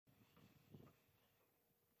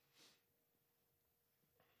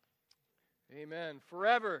Amen.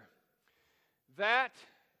 Forever. That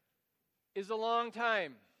is a long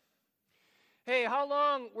time. Hey, how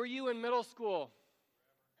long were you in middle school?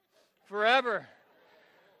 Forever.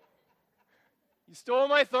 You stole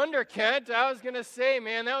my thunder, Kent. I was going to say,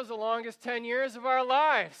 man, that was the longest 10 years of our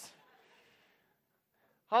lives.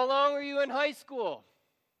 How long were you in high school?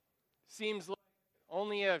 Seems like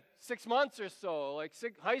only 6 months or so.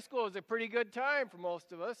 High school is a pretty good time for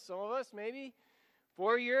most of us. Some of us, maybe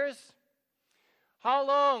 4 years. How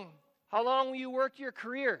long will you work your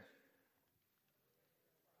career?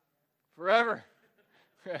 Forever.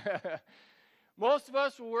 Most of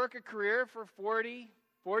us will work a career for 40,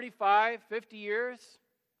 45, 50 years.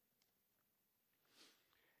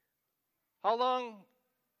 How long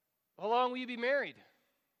will you be married?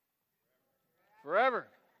 Forever.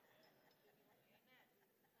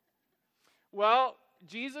 Well,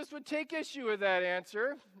 Jesus would take issue with that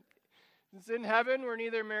answer. Since in heaven we're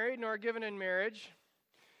neither married nor given in marriage.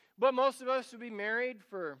 But most of us would be married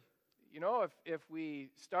for, if we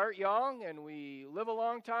start young and we live a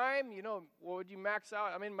long time, what would you max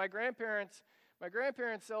out? I mean, my grandparents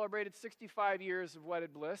celebrated 65 years of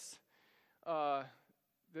wedded bliss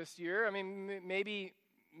this year. I mean, maybe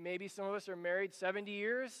some of us are married 70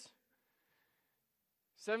 years.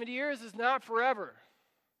 70 years is not forever.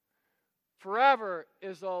 Forever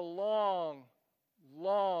is a long,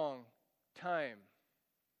 long time.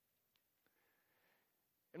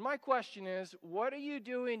 And my question is, what are you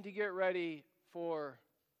doing to get ready for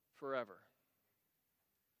forever?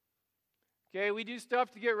 Okay, we do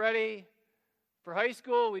stuff to get ready for high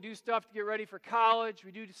school. We do stuff to get ready for college.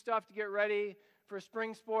 We do stuff to get ready for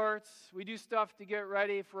spring sports. We do stuff to get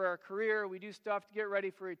ready for our career. We do stuff to get ready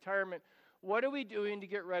for retirement. What are we doing to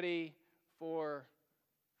get ready for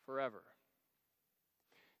forever?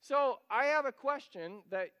 So I have a question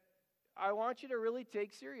that I want you to really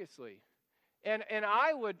take seriously. And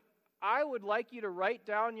I would like you to write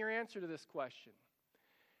down your answer to this question.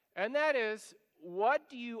 And that is, what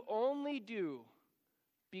do you only do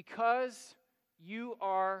because you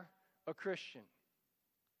are a Christian?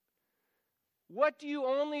 What do you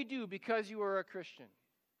only do because you are a Christian?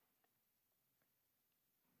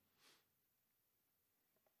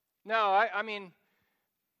 Now, I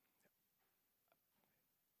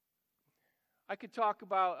could talk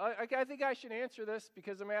about, I think I should answer this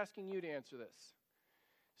because I'm asking you to answer this.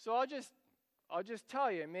 So I'll just tell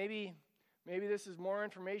you, maybe this is more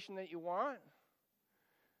information that you want,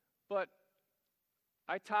 but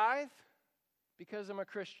I tithe because I'm a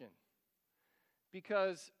Christian,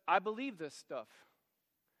 because I believe this stuff.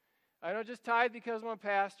 I don't just tithe because I'm a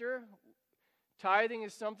pastor. Tithing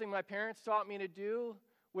is something my parents taught me to do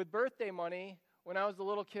with birthday money when I was a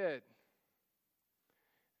little kid.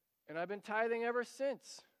 And I've been tithing ever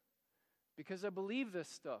since because I believe this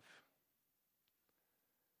stuff.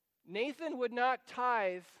 Nathan would not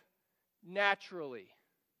tithe naturally.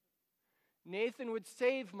 Nathan would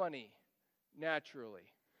save money naturally.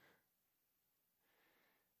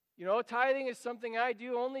 Tithing is something I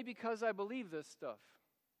do only because I believe this stuff.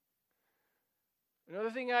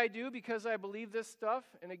 Another thing I do because I believe this stuff,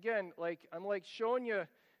 and again, I'm showing you,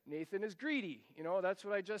 Nathan is greedy. That's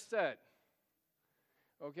what I just said.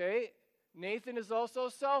 Okay? Nathan is also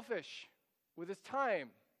selfish with his time.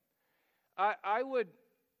 I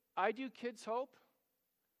do Kids Hope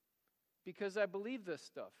because I believe this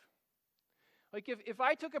stuff. If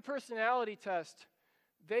I took a personality test,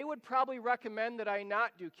 they would probably recommend that I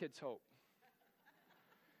not do Kids Hope.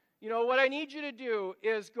 What I need you to do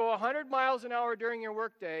is go 100 miles an hour during your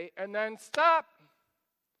workday and then stop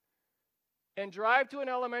and drive to an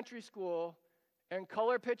elementary school and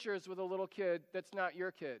color pictures with a little kid that's not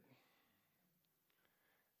your kid.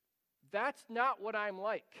 That's not what I'm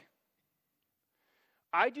like.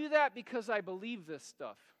 I do that because I believe this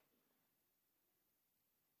stuff.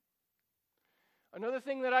 Another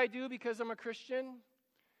thing that I do because I'm a Christian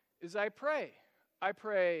is I pray. I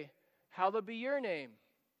pray, hallowed be your name,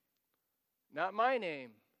 not my name.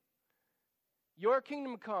 Your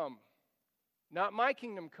kingdom come, not my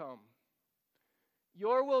kingdom come.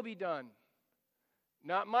 Your will be done,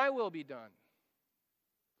 not my will be done.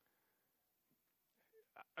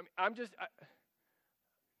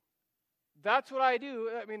 That's what I do.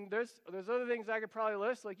 There's other things I could probably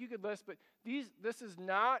list, like you could list, but this is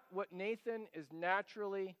not what Nathan is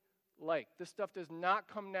naturally like. This stuff does not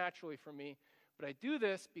come naturally for me, but I do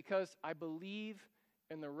this because I believe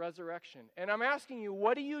in the resurrection. And I'm asking you,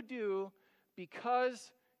 what do you do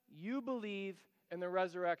because you believe in the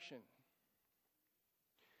resurrection?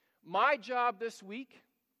 My job this week,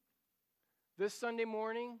 this Sunday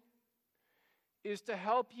morning, is to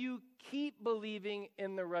help you keep believing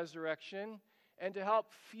in the resurrection and to help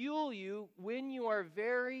fuel you when you are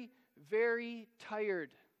very, very tired.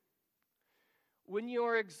 When you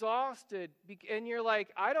are exhausted and you're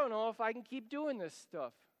like, I don't know if I can keep doing this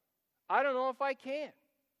stuff. I don't know if I can.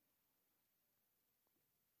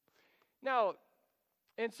 Now,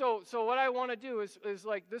 and so what I want to do is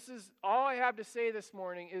like, this is all I have to say this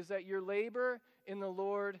morning is that your labor in the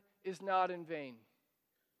Lord is not in vain.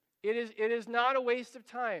 It is not a waste of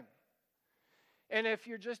time. And if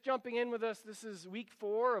you're just jumping in with us, this is week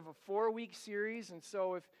 4 of a 4-week series. And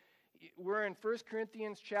so if we're in 1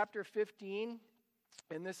 Corinthians chapter 15,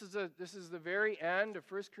 and this is the very end of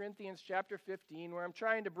 1 Corinthians chapter 15, where I'm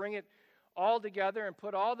trying to bring it all together and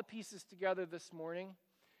put all the pieces together this morning.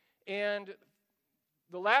 And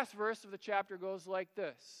the last verse of the chapter goes like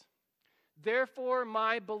this: Therefore,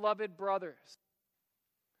 my beloved brothers,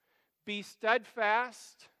 be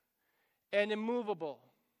steadfast and immovable,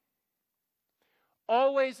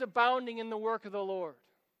 always abounding in the work of the Lord,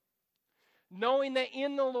 knowing that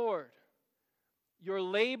in the Lord your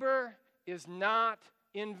labor is not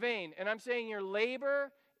in vain. And I'm saying your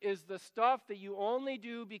labor is the stuff that you only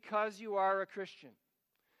do because you are a Christian.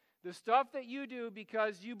 The stuff that you do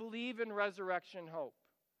because you believe in resurrection hope.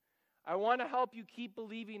 I want to help you keep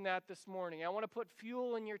believing that this morning. I want to put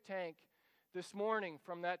fuel in your tank this morning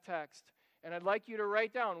from that text. And I'd like you to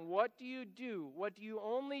write down, what do you do? What do you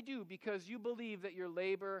only do because you believe that your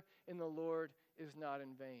labor in the Lord is not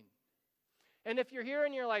in vain? And if you're here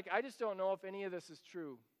and you're like, I just don't know if any of this is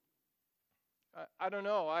true. I don't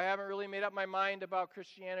know. I haven't really made up my mind about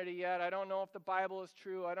Christianity yet. I don't know if the Bible is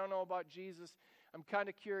true. I don't know about Jesus. I'm kind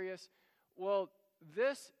of curious. Well,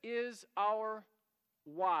 this is our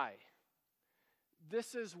why.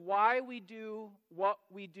 This is why we do what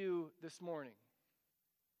we do this morning.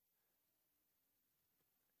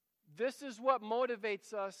 This is what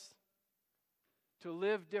motivates us to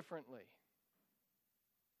live differently.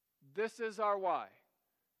 This is our why,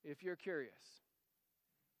 if you're curious.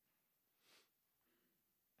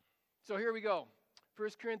 So here we go. 1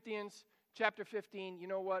 Corinthians chapter 15. You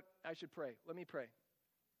know what? I should pray. Let me pray.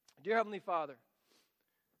 Dear Heavenly Father,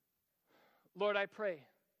 Lord, I pray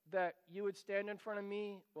that you would stand in front of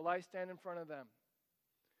me while I stand in front of them.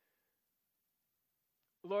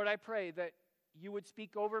 Lord, I pray that you would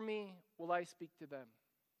speak over me while I speak to them.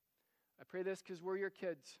 I pray this because we're your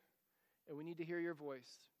kids and we need to hear your voice.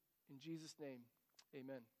 In Jesus' name,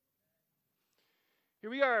 amen. Here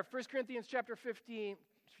we are, 1 Corinthians chapter 15,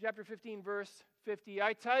 verse 50.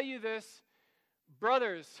 I tell you this,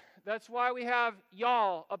 brothers. That's why we have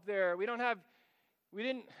y'all up there. I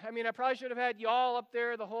probably should have had y'all up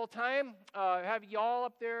there the whole time. Have y'all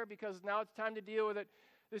up there because now it's time to deal with it.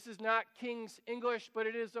 This is not King's English, but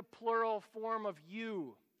it is a plural form of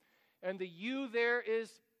you. And the you there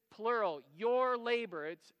is plural. Your labor.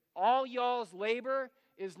 It's all y'all's labor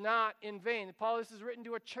is not in vain. Paul, this is written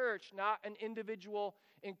to a church, not an individual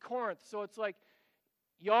in Corinth. So it's like,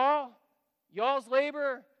 y'all's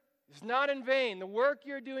labor is not in vain. The work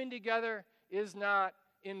you're doing together is not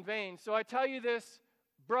in vain. So I tell you this,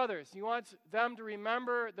 brothers. He wants them to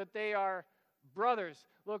remember that they are brothers.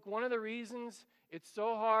 Look, one of the reasons it's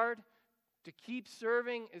so hard to keep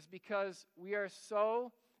serving is because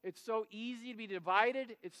it's so easy to be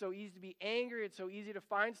divided. It's so easy to be angry. It's so easy to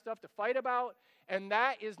find stuff to fight about. And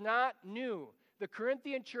that is not new. The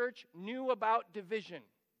Corinthian church knew about division.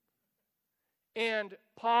 And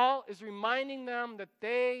Paul is reminding them that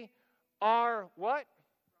they are what?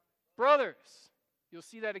 Brothers. You'll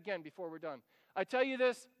see that again before we're done. I tell you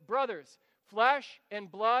this, brothers, flesh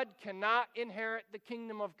and blood cannot inherit the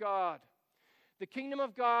kingdom of God. The kingdom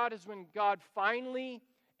of God is when God finally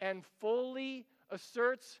and fully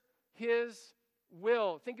asserts his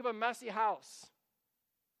will. Think of a messy house.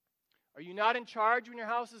 Are you not in charge when your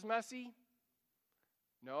house is messy?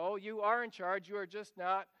 No, you are in charge. You are just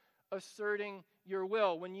not asserting your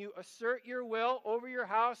will. When you assert your will over your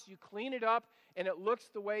house, you clean it up, and it looks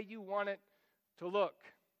the way you want it to look.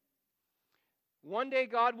 One day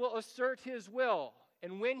God will assert his will,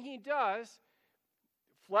 and when he does,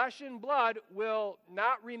 flesh and blood will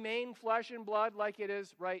not remain flesh and blood like it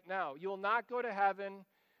is right now. You'll not go to heaven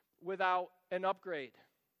without an upgrade.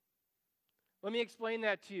 Let me explain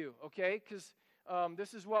that to you, okay? Because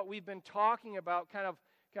this is what we've been talking about kind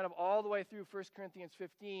of all the way through 1 Corinthians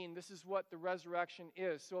 15. This is what the resurrection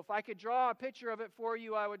is. So if I could draw a picture of it for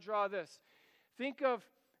you, I would draw this. Think of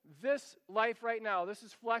this life right now. This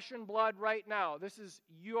is flesh and blood right now. This is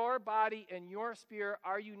your body and your spirit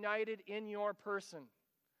are united in your person.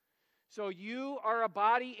 So you are a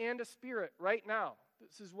body and a spirit right now.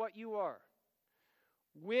 This is what you are.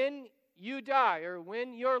 When you die or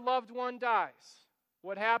when your loved one dies,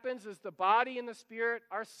 what happens is the body and the spirit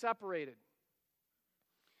are separated.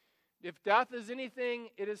 If death is anything,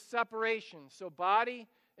 it is separation. So body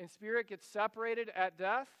and spirit get separated at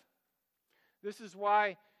death. This is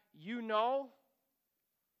why you know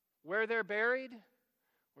where they're buried,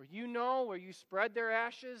 or you know where you spread their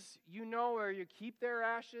ashes, you know where you keep their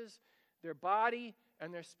ashes. Their body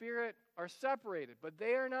and their spirit are separated, but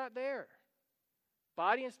they are not there.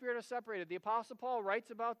 Body and spirit are separated. The Apostle Paul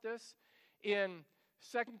writes about this in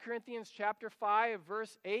 2 Corinthians chapter 5,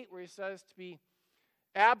 verse 8, where he says to be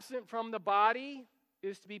absent from the body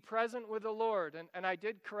is to be present with the Lord. And I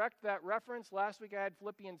did correct that reference. Last week I had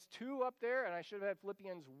Philippians 2 up there, and I should have had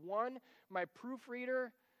Philippians 1. My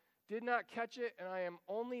proofreader did not catch it, and I am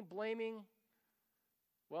only blaming,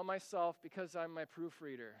 well, myself, because I'm my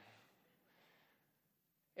proofreader.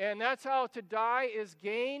 And that's how to die is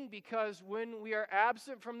gain, because when we are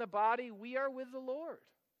absent from the body, we are with the Lord.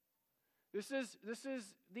 This is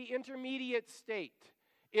the intermediate state.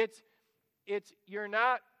 It's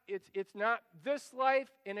not this life,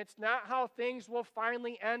 and it's not how things will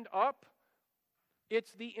finally end up.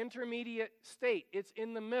 It's the intermediate state. It's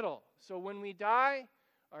in the middle. So when we die,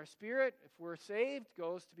 our spirit, if we're saved,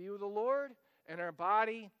 goes to be with the Lord, and our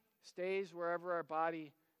body stays wherever our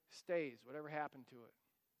body stays, whatever happened to it.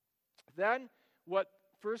 Then, what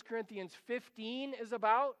 1 Corinthians 15 is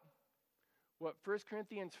about,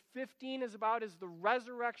 is the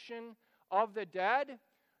resurrection of the dead.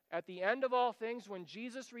 At the end of all things, when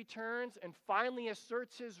Jesus returns and finally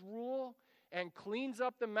asserts his rule and cleans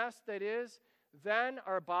up the mess that is, then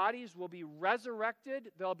our bodies will be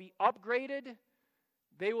resurrected, they'll be upgraded,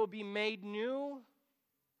 they will be made new,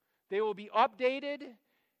 they will be updated,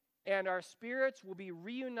 and our spirits will be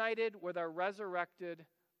reunited with our resurrected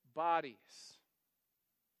bodies.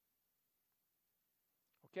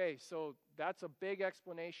 Okay, so that's a big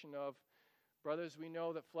explanation of, brothers, we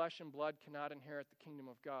know that flesh and blood cannot inherit the kingdom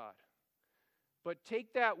of God. But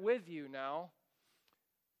take that with you now.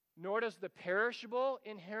 Nor does the perishable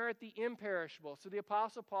inherit the imperishable. So the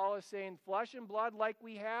Apostle Paul is saying flesh and blood like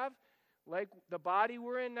we have, like the body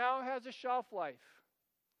we're in now, has a shelf life.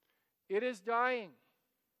 It is dying.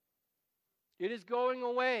 It is going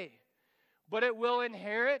away. But it will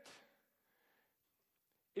inherit.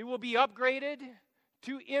 It will be upgraded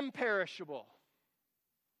to imperishable.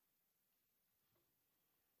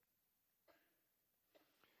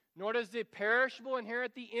 Nor does the perishable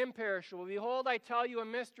inherit the imperishable. Behold, I tell you a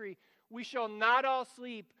mystery. We shall not all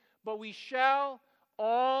sleep, but we shall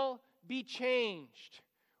all be changed.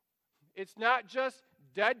 It's not just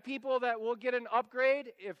dead people that will get an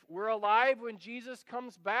upgrade. If we're alive when Jesus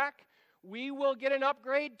comes back, we will get an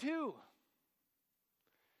upgrade too.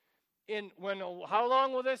 How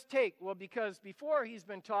long will this take? Well, because before he's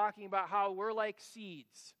been talking about how we're like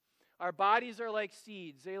seeds. Our bodies are like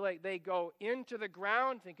seeds. They go into the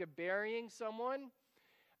ground. Think of burying someone.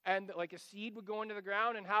 And like a seed would go into the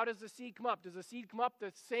ground. And how does the seed come up? Does the seed come up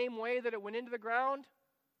the same way that it went into the ground?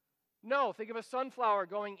 No. Think of a sunflower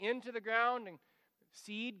going into the ground and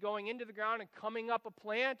seed going into the ground and coming up a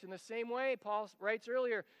plant. In the same way, Paul writes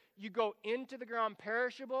earlier, you go into the ground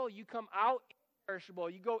perishable, you come out imperishable.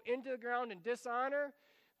 You go into the ground in dishonor,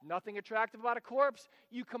 nothing attractive about a corpse.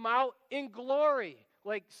 You come out in glory.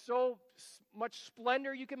 Like so much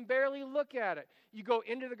splendor you can barely look at it. You go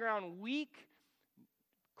into the ground weak,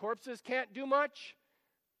 corpses can't do much.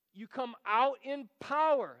 You come out in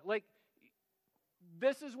power. Like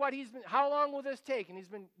this is what he's been, how long will this take? And he's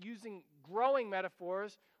been using growing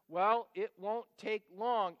metaphors. Well, it won't take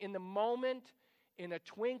long. In the moment, in a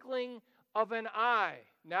twinkling of an eye.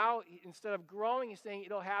 Now, instead of growing, he's saying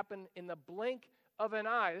it'll happen in the blink of an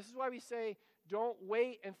eye. This is why we say, don't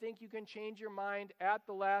wait and think you can change your mind at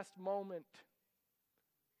the last moment.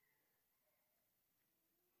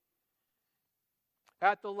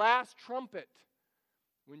 At the last trumpet,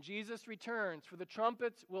 when Jesus returns, for the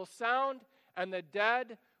trumpets will sound and the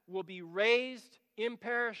dead will be raised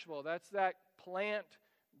imperishable. That's that plant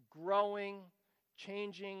growing,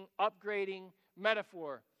 changing, upgrading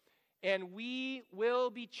metaphor. And we will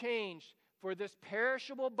be changed. For this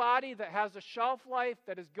perishable body that has a shelf life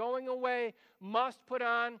that is going away must put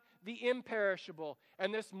on the imperishable.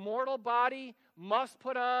 And this mortal body must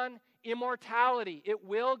put on immortality. It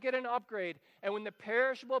will get an upgrade. And when the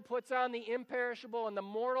perishable puts on the imperishable and the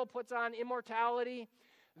mortal puts on immortality,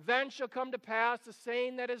 then shall come to pass the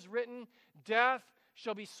saying that is written, death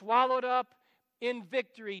shall be swallowed up in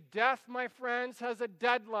victory. Death, my friends, has a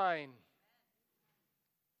deadline.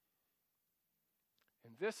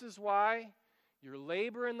 And this is why Your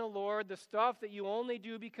labor in the Lord, the stuff that you only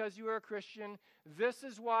do because you are a Christian, this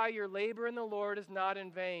is why your labor in the Lord is not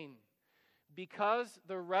in vain. Because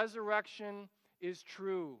the resurrection is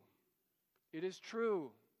true. It is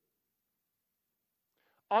true.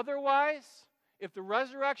 Otherwise, if the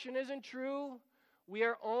resurrection isn't true, we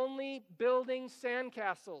are only building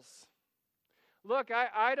sandcastles. Look,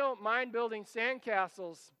 I don't mind building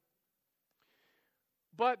sandcastles.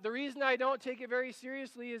 But the reason I don't take it very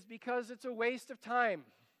seriously is because it's a waste of time.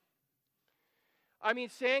 I mean,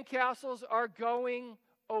 sandcastles are going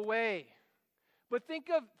away. But think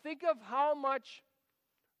of how much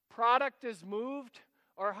product is moved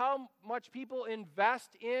or how much people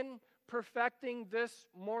invest in perfecting this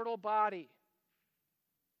mortal body.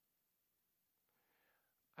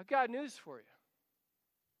 I've got news for you.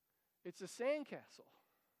 It's a sandcastle.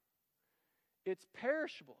 It's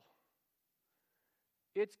perishable.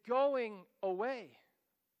 It's going away.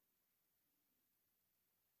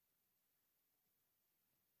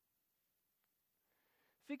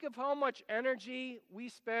 Think of how much energy we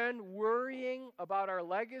spend worrying about our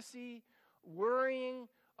legacy, worrying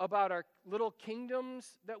about our little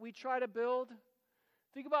kingdoms that we try to build.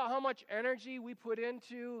 Think about how much energy we put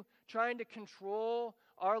into trying to control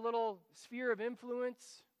our little sphere of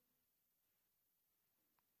influence.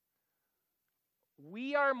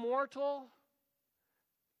 We are mortal.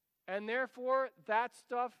 And therefore, that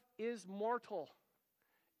stuff is mortal.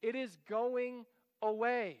 It is going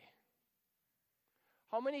away.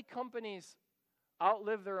 How many companies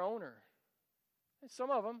outlive their owner? Some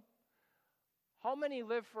of them. How many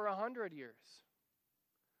live for 100 years?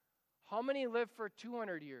 How many live for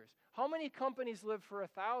 200 years? How many companies live for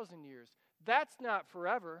 1,000 years? That's not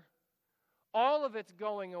forever. All of it's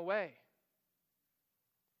going away.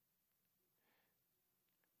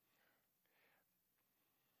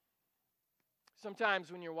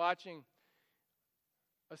 Sometimes when you're watching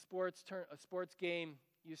a sports game,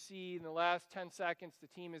 you see in the last 10 seconds the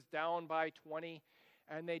team is down by 20,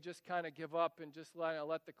 and they just kind of give up and just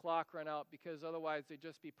let the clock run out because otherwise they'd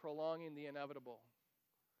just be prolonging the inevitable.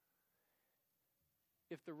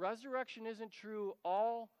 If the resurrection isn't true,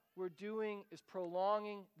 all we're doing is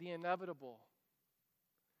prolonging the inevitable.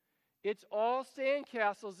 It's all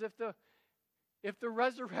sandcastles if the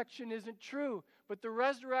resurrection isn't true. But the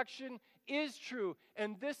resurrection is true.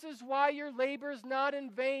 And this is why your labor is not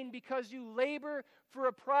in vain, because you labor for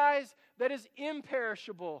a prize that is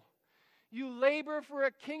imperishable. You labor for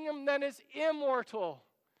a kingdom that is immortal.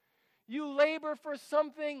 You labor for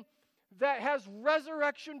something that has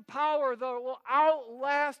resurrection power that will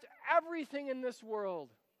outlast everything in this world.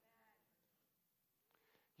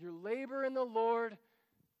 Your labor in the Lord,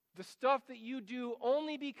 the stuff that you do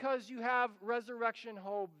only because you have resurrection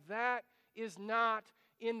hope, that is not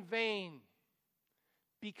in vain,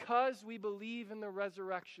 because we believe in the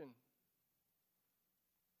resurrection.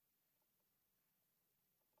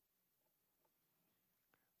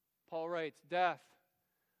 Paul writes, death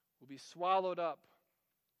will be swallowed up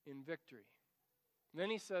in victory. And then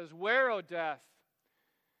he says, where, O death,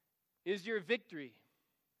 is your victory?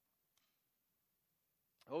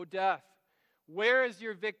 O death, where is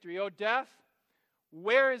your victory? O death,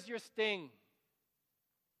 where is your sting?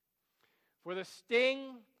 For the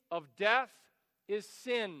sting of death is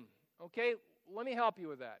sin. Okay, let me help you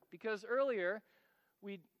with that. Because earlier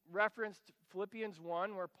we referenced Philippians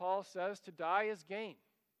 1 where Paul says to die is gain.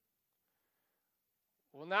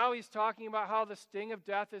 Well, now he's talking about how the sting of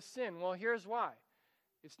death is sin. Well, here's why.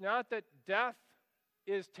 It's not that death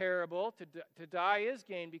is terrible. To die is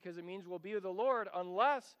gain because it means we'll be with the Lord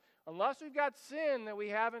unless we've got sin that we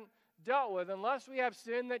haven't dealt with, unless we have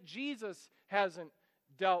sin that Jesus hasn't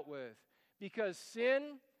dealt with. Because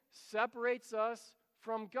sin separates us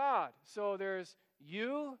from God. So there's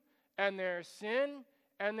you, and there's sin,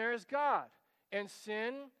 and there's God. And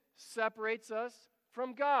sin separates us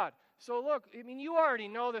from God. So look, I mean, you already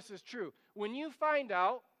know this is true. When you find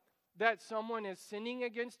out that someone is sinning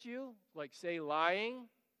against you, like say lying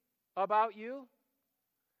about you,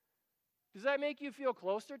 does that make you feel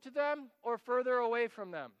closer to them or further away from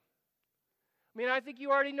them? I mean, I think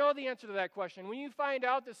you already know the answer to that question. When you find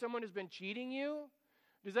out that someone has been cheating you,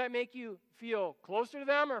 does that make you feel closer to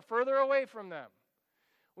them or further away from them?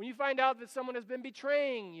 When you find out that someone has been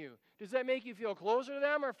betraying you, does that make you feel closer to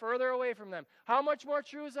them or further away from them? How much more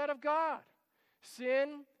true is that of God?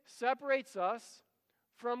 Sin separates us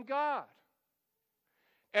from God.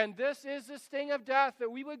 And this is the sting of death, that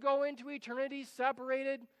we would go into eternity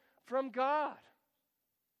separated from God.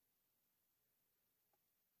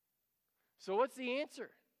 So what's the answer?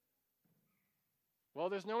 Well,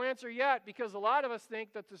 there's no answer yet, because a lot of us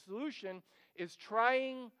think that the solution is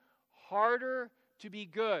trying harder to be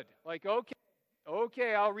good. Like,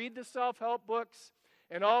 okay, I'll read the self-help books,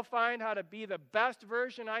 and I'll find how to be the best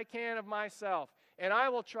version I can of myself. And I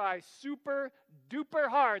will try super duper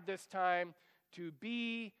hard this time to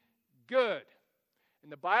be good.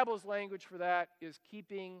 And the Bible's language for that is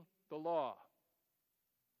keeping the law.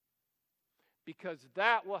 Because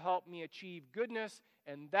that will help me achieve goodness,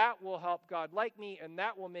 and that will help God like me, and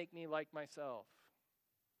that will make me like myself.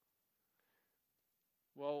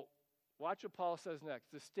 Well, watch what Paul says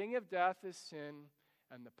next. The sting of death is sin,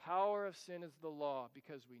 and the power of sin is the law,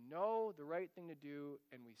 because we know the right thing to do,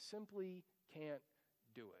 and we simply can't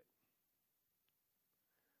do it.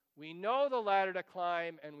 We know the ladder to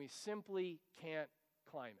climb, and we simply can't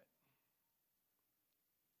climb it.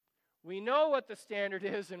 We know what the standard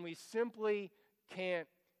is, and we simply can't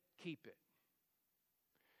keep it.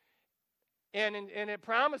 And it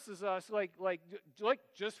promises us, like,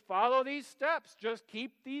 just follow these steps. Just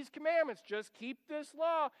keep these commandments. Just keep this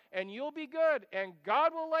law, and you'll be good. And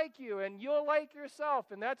God will like you, and you'll like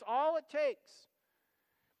yourself. And that's all it takes.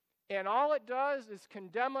 And all it does is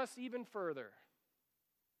condemn us even further.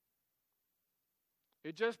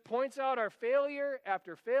 It just points out our failure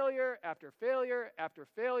after failure after failure after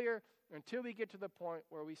failure until we get to the point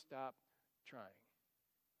where we stop trying.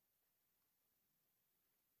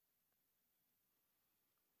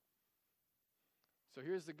 So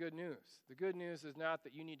here's the good news. The good news is not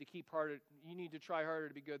that you need to try harder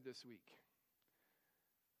to be good this week.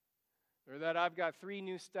 Or that I've got 3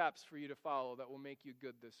 new steps for you to follow that will make you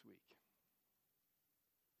good this week.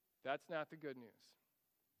 That's not the good news.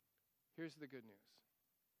 Here's the good news.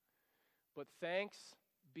 But thanks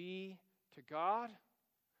be to God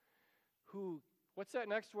who, what's that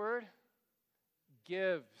next word?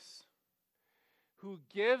 Gives. Who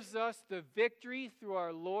gives us the victory through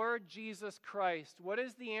our Lord Jesus Christ. What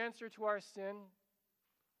is the answer to our sin?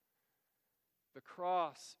 The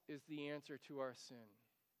cross is the answer to our sin.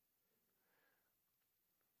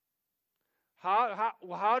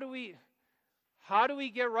 How do we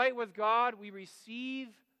get right with God? We receive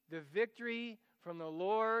the victory from the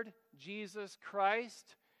Lord Jesus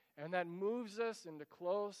Christ, and that moves us into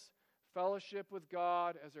close fellowship with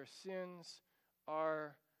God as our sins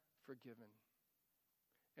are forgiven.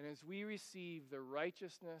 And as we receive the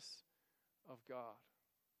righteousness of God.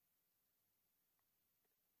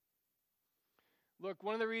 Look,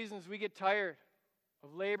 one of the reasons we get tired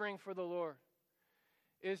of laboring for the Lord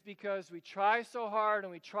is because we try so hard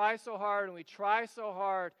and we try so hard and we try so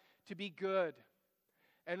hard to be good.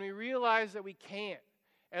 And we realize that we can't.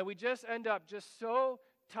 And we just end up just so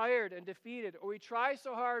tired and defeated. Or we try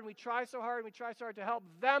so hard and we try so hard and we try so hard to help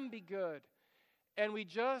them be good. And we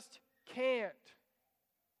just can't.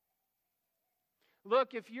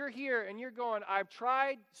 Look, if you're here and you're going, I've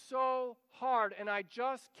tried so hard and I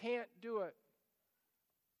just can't do it.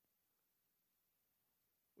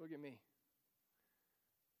 Look at me.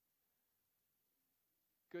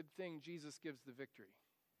 Good thing Jesus gives the victory.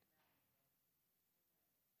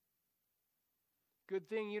 Good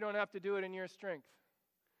thing you don't have to do it in your strength.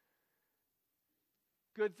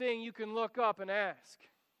 Good thing you can look up and ask.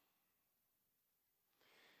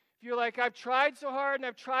 If you're like, I've tried so hard and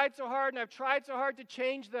I've tried so hard and I've tried so hard to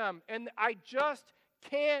change them and I just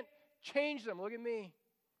can't change them. Look at me.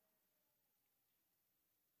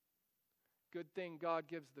 Good thing God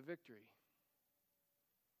gives the victory.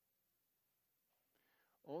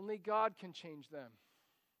 Only God can change them.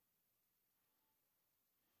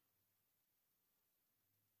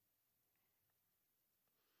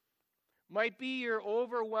 Might be you're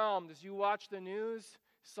overwhelmed as you watch the news,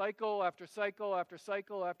 cycle after cycle after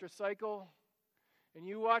cycle after cycle. And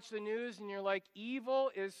you watch the news and you're like, evil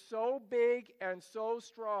is so big and so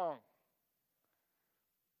strong.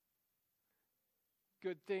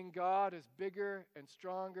 Good thing God is bigger and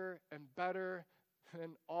stronger and better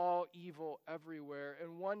than all evil everywhere.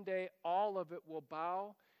 And one day all of it will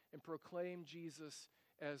bow and proclaim Jesus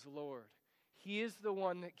as Lord. He is the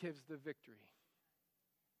one that gives the victory.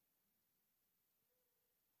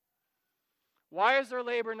 Why is our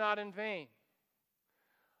labor not in vain?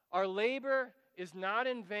 Our labor is not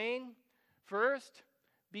in vain, first,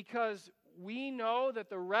 because we know that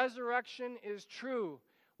the resurrection is true.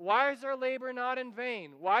 Why is our labor not in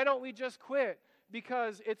vain? Why don't we just quit?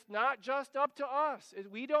 Because it's not just up to us.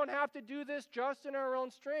 We don't have to do this just in our own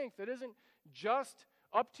strength. It isn't just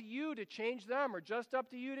up to you to change them or just up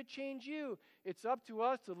to you to change you. It's up to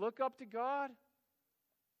us to look up to God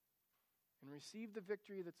and receive the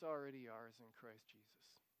victory that's already ours in Christ Jesus.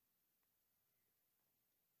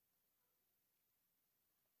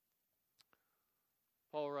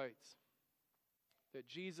 Paul writes that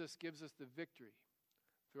Jesus gives us the victory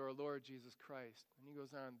through our Lord Jesus Christ. And he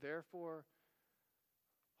goes on, therefore,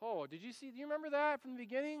 do you remember that from the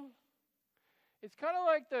beginning? It's kind of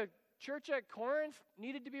like the church at Corinth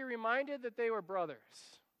needed to be reminded that they were brothers.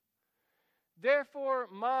 Therefore,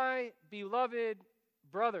 my beloved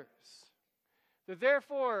brothers.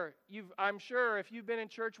 Therefore, I'm sure if you've been in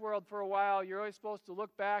church world for a while, you're always supposed to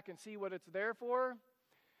look back and see what it's there for.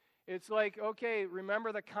 It's like, okay,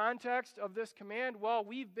 remember the context of this command? Well,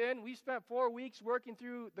 we spent 4 weeks working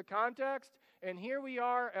through the context, and here we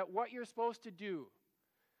are at what you're supposed to do.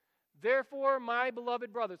 Therefore, my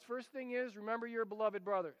beloved brothers. First thing is, remember your beloved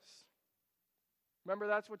brothers. Remember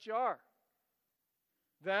that's what you are.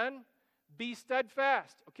 Then, be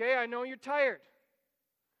steadfast. Okay, I know you're tired.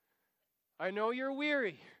 I know you're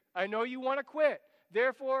weary. I know you want to quit.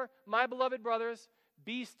 Therefore, my beloved brothers,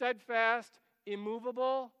 be steadfast,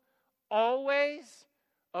 immovable, always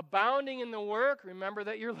abounding in the work. Remember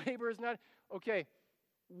that your labor is not... Okay,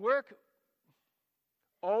 work,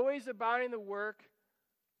 always abounding in the work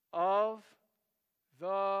of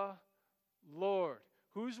the Lord.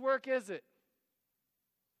 Whose work is it?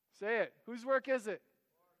 Say it. Whose work is it?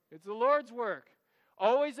 It's the Lord's work.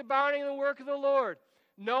 Always abounding in the work of the Lord.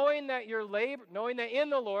 Knowing that in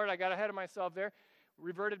the Lord, I got ahead of myself there,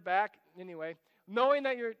 reverted back anyway. Knowing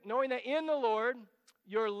that in the Lord,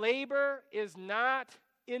 your labor is not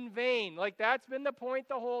in vain. Like that's been the point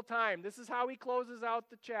the whole time. This is how he closes out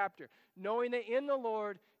the chapter. Knowing that in the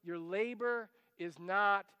Lord, your labor is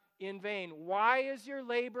not in vain. Why is your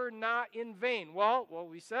labor not in vain? Well,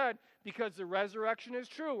 we said because the resurrection is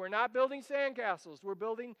true. We're not building sandcastles.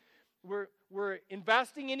 We're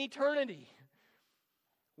investing in eternity.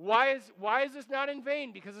 Why is this not in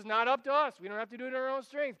vain? Because it's not up to us. We don't have to do it in our own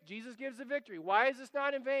strength. Jesus gives the victory. Why is this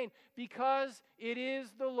not in vain? Because it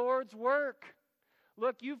is the Lord's work.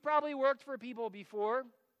 Look, you've probably worked for people before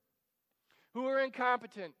who are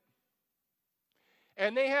incompetent.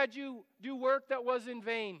 And they had you do work that was in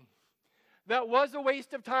vain. That was a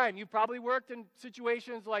waste of time. You've probably worked in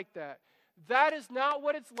situations like that. That is not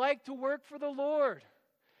what it's like to work for the Lord.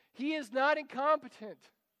 He is not incompetent.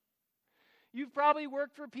 You've probably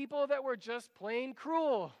worked for people that were just plain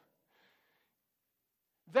cruel.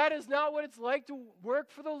 That is not what it's like to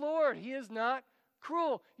work for the Lord. He is not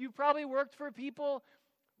cruel. You've probably worked for people,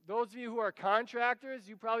 those of you who are contractors,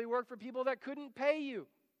 you probably worked for people that couldn't pay you.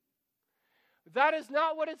 That is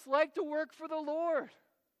not what it's like to work for the Lord.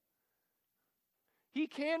 He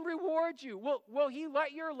can reward you. Will he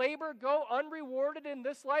let your labor go unrewarded in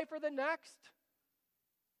this life or the next?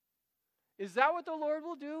 Is that what the Lord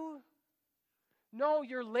will do? No,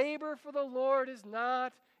 your labor for the Lord is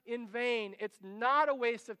not in vain. It's not a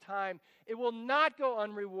waste of time. It will not go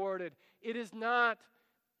unrewarded. It is not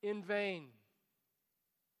in vain.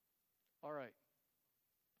 All right.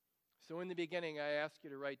 So in the beginning, I asked you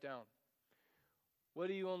to write down, what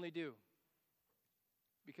do you only do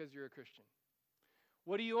because you're a Christian?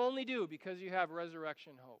 What do you only do because you have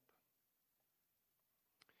resurrection hope?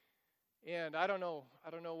 And I don't know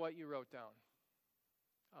what you wrote down.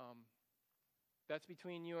 That's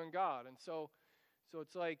between you and God. And so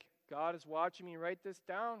it's like God is watching me write this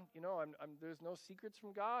down. There's no secrets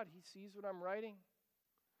from God. He sees what I'm writing.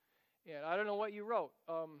 And I don't know what you wrote.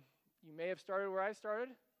 You may have started where I started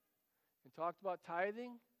and talked about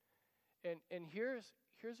tithing. And here's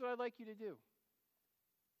what I'd like you to do.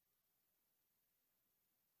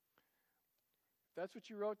 If that's what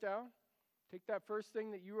you wrote down, take that first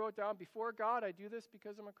thing that you wrote down. Before God, I do this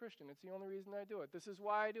because I'm a Christian. It's the only reason I do it. This is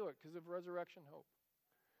why I do it, because of resurrection hope.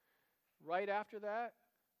 Right after that,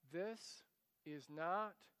 this is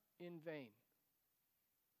not in vain.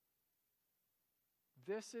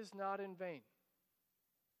 This is not in vain.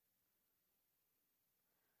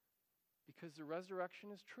 Because the resurrection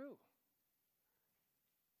is true.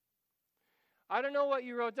 I don't know what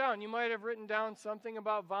you wrote down. You might have written down something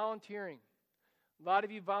about volunteering. A lot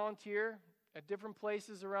of you volunteer at different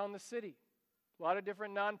places around the city. A lot of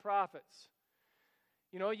different nonprofits.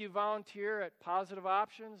 You volunteer at Positive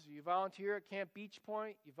Options. You volunteer at Camp Beach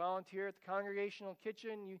Point. You volunteer at the Congregational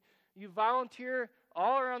Kitchen. You volunteer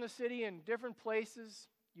all around the city in different places.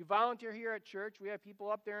 You volunteer here at church. We have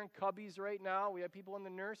people up there in Cubbies right now. We have people in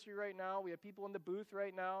the nursery right now. We have people in the booth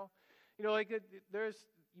right now. You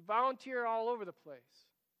volunteer all over the place.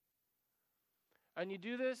 And you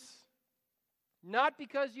do this not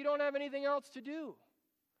because you don't have anything else to do.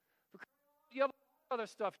 You have other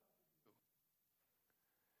stuff to do.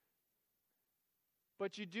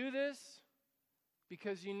 But you do this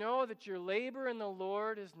because you know that your labor in the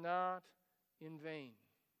Lord is not in vain.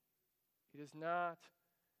 It is not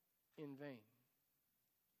in vain.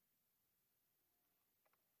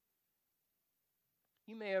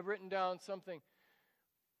 You may have written down something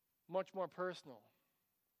much more personal.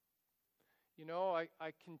 You know,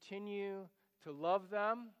 I continue to love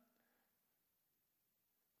them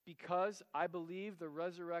because I believe the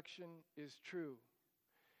resurrection is true.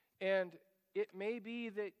 And it may be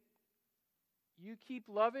that you keep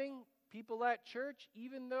loving people at church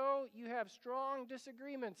even though you have strong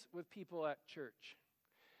disagreements with people at church.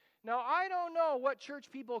 Now, I don't know what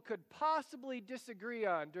church people could possibly disagree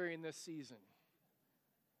on during this season.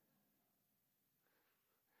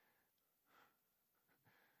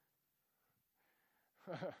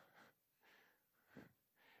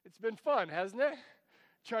 It's been fun, hasn't it?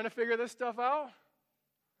 Trying to figure this stuff out.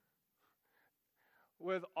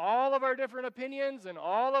 With all of our different opinions and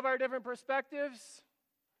all of our different perspectives.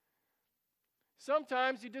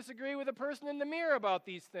 Sometimes you disagree with a person in the mirror about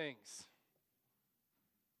these things.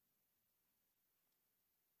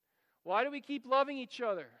 Why do we keep loving each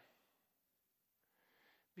other?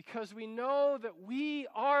 Because we know that we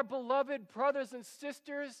are beloved brothers and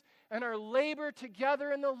sisters, and our labor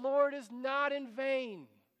together in the Lord is not in vain.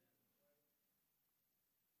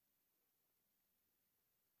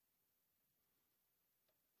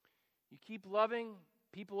 You keep loving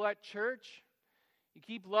people at church. You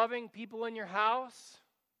keep loving people in your house.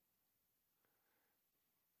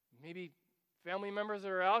 Maybe family members that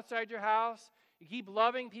are outside your house. You keep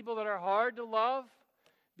loving people that are hard to love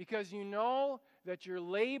because you know that your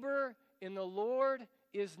labor in the Lord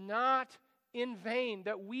is not in vain.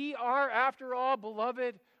 That we are, after all,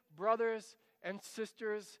 beloved brothers and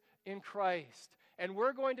sisters in Christ. And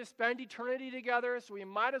we're going to spend eternity together, so we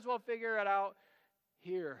might as well figure it out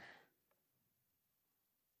here.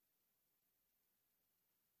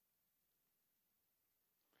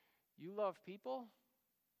 You love people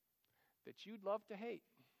that you'd love to hate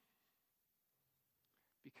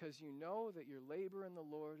because you know that your labor in the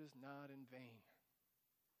Lord is not in vain.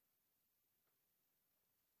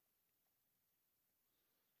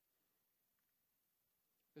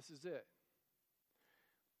 This is it.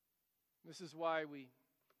 This is why we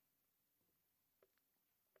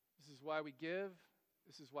give.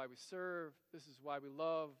 This is why we serve. This is why we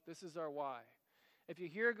love. This is our why. If you're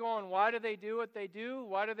here going, why do they do what they do?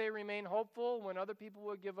 Why do they remain hopeful when other people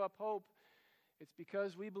would give up hope? It's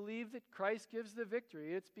because we believe that Christ gives the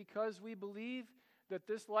victory. It's because we believe that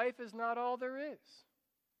this life is not all there is.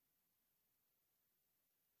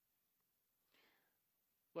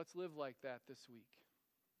 Let's live like that this week.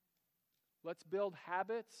 Let's build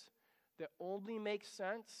habits that only make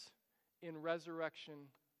sense in resurrection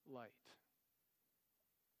light.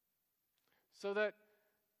 So that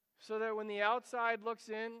when the outside looks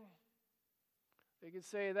in, they can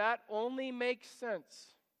say that only makes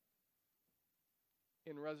sense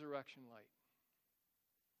in resurrection light.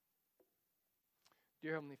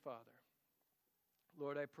 Dear Heavenly Father,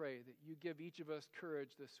 Lord, I pray that you give each of us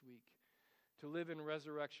courage this week to live in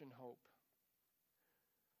resurrection hope,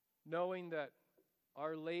 knowing that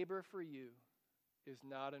our labor for you is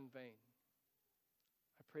not in vain.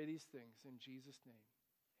 I pray these things in Jesus' name.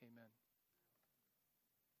 Amen.